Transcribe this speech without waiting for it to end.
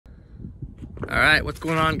All right, what's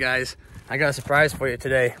going on, guys? I got a surprise for you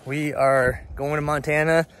today. We are going to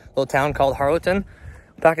Montana, a little town called Harleton.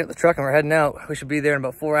 We're packing up the truck and we're heading out. We should be there in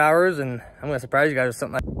about 4 hours, and I'm gonna surprise you guys with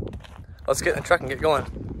something. Let's get in the truck and get going.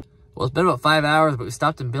 Well, it's been about 5 hours, but we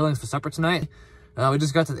stopped in Billings for supper tonight. We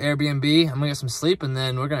just got to the Airbnb. I'm gonna get some sleep, and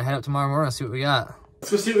then we're gonna head up tomorrow morning and see what we got.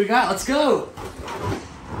 Let's go see what we got. Let's go.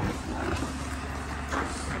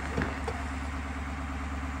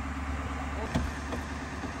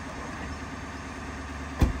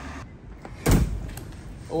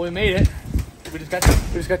 Well, we made it. We just got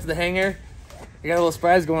to the hangar. We got a little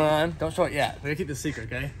surprise going on. Don't show it yet. We gotta keep this secret,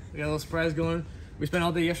 okay? We got a little surprise going. We spent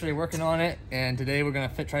all day yesterday working on it, and today we're gonna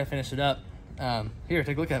try to finish it up. Here,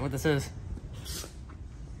 take a look at what this is.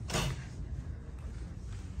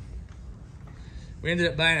 We ended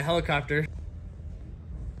up buying a helicopter.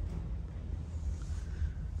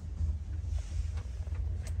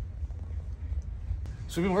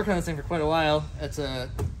 So we've been working on this thing for quite a while. It's a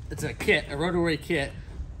kit, a Rotorway kit.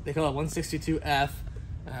 They call it 162F.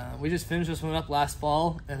 We just finished this one up last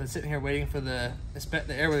fall, and been sitting here waiting for the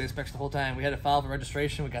airworthy inspection the whole time. We had to file for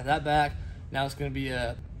registration. We got that back. Now it's going to be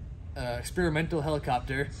a experimental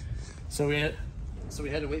helicopter. So we had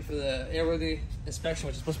to wait for the airworthy inspection,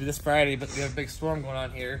 which is supposed to be this Friday, but we have a big storm going on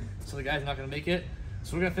here, so the guys are not going to make it.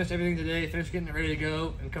 So we're going to finish everything today, finish getting it ready to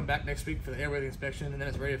go, and come back next week for the airworthy inspection, and then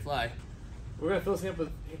it's ready to fly. We're going to fill this thing up with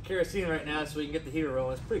kerosene right now so we can get the heater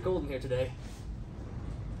rolling. It's pretty cold in here today.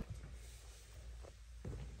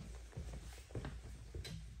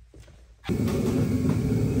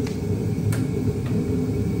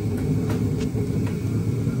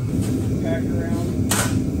 Back around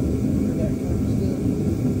where that comes to.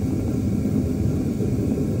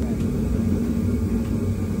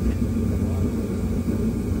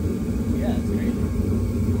 Yeah, it's great.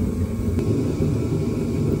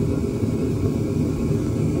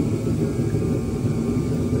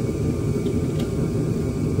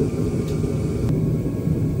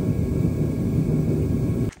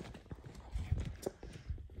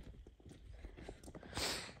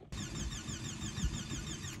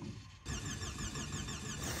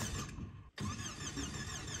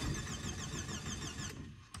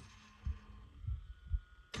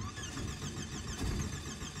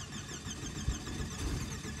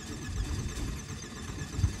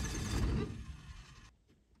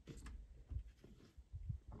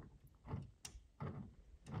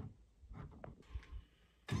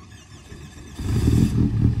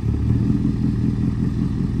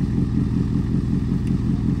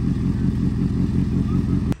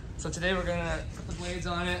 So today we're gonna put the blades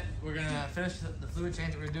on it. We're gonna finish the fluid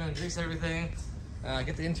change that we're doing, grease everything,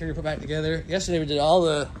 get the interior put back together. Yesterday we did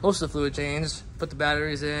most of the fluid change, put the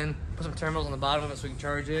batteries in, put some terminals on the bottom of it so we can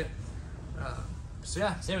charge it. So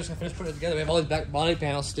yeah, today we're just gonna finish putting it together. We have all these back body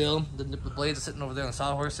panels still. The blades are sitting over there on the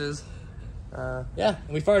sawhorses. Yeah,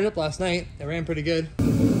 and we fired it up last night. It ran pretty good.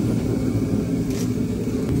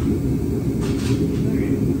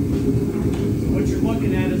 What you're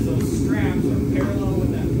looking at is those straps are parallel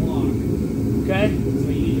with that block. Okay. So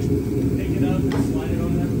you just pick it up and slide it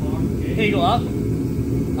on that block. Okay. Here you go, up,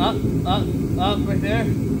 right there.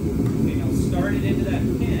 Okay, now start it into that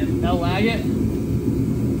pin. Now lag it.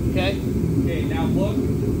 Okay. Okay, now look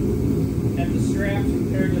at the straps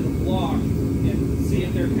compared to the block and see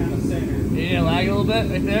if they're kind of centered. You need to lag it a little bit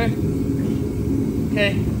right there.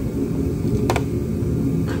 Okay.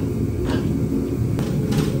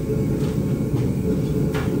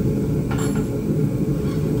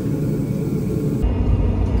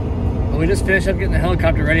 We just finished up getting the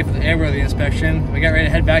helicopter ready for the airworthy inspection. We got ready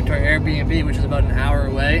to head back to our Airbnb, which is about an hour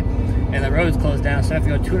away, and the road's closed down, so I have to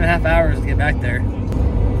go 2.5 hours to get back there.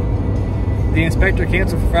 The inspector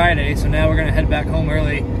canceled for Friday, so now we're gonna head back home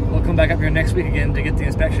early. We'll come back up here next week again to get the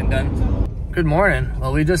inspection done. Good morning.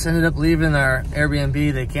 Well, we just ended up leaving our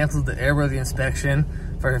Airbnb. They canceled the airworthy inspection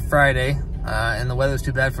for Friday, and the weather's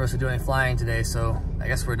too bad for us to do any flying today, so I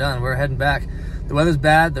guess we're done. We're heading back. The weather's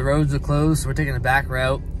bad, the roads are closed, so we're taking the back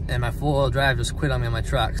route, and my four-wheel drive just quit on me on my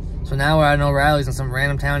truck. So now we're at O'Reilly's in some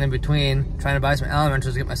random town in between, trying to buy some Allen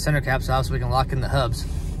wrenches to get my center caps off so we can lock in the hubs.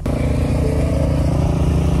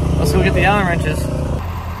 Let's go get the Allen wrenches.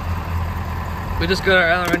 We just got our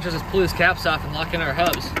Allen wrenches, let's pull these caps off and lock in our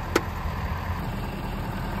hubs.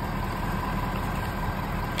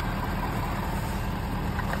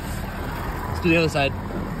 Let's do the other side.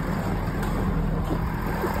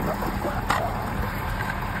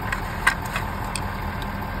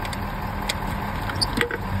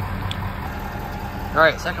 All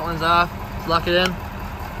right, second one's off. Let's lock it in.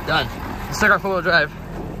 Done. Let's take our four-wheel drive.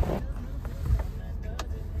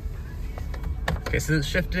 Okay, so it's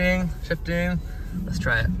shifting. Let's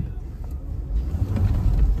try it.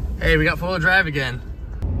 Hey, we got 4-wheel drive again.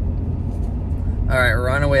 All right, we're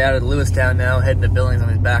on our way out of Lewistown now, heading to Billings on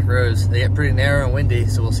these back roads. They get pretty narrow and windy,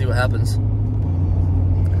 so we'll see what happens.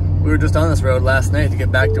 We were just on this road last night to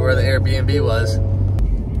get back to where the Airbnb was.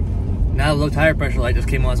 Now the low tire pressure light just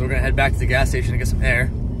came on, so we're gonna head back to the gas station to get some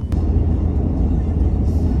air.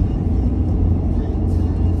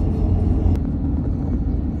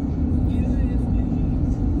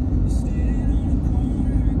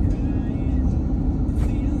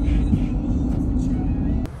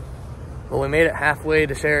 Well, we made it halfway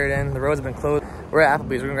to Sheridan. The roads have been closed. We're at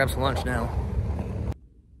Applebee's. We're gonna grab some lunch now.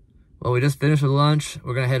 Well, we just finished with lunch.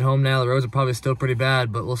 We're gonna head home now. The roads are probably still pretty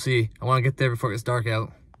bad, but we'll see. I wanna get there before it gets dark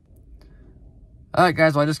out. All right,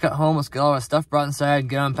 guys, well, I just got home. Let's get all our stuff brought inside,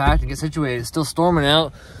 get unpacked, and get situated. It's still storming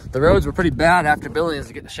out. The roads were pretty bad after Billings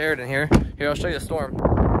to get to Sheridan here. Here, I'll show you the storm.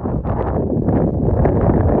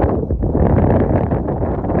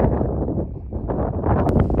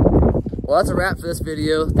 Well, that's a wrap for this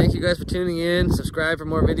video. Thank you guys for tuning in. Subscribe for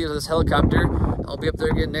more videos of this helicopter. I'll be up there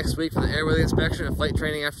again next week for the airworthy inspection and flight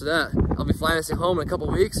training after that. I'll be flying this thing home in a couple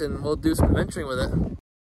weeks and we'll do some adventuring with it.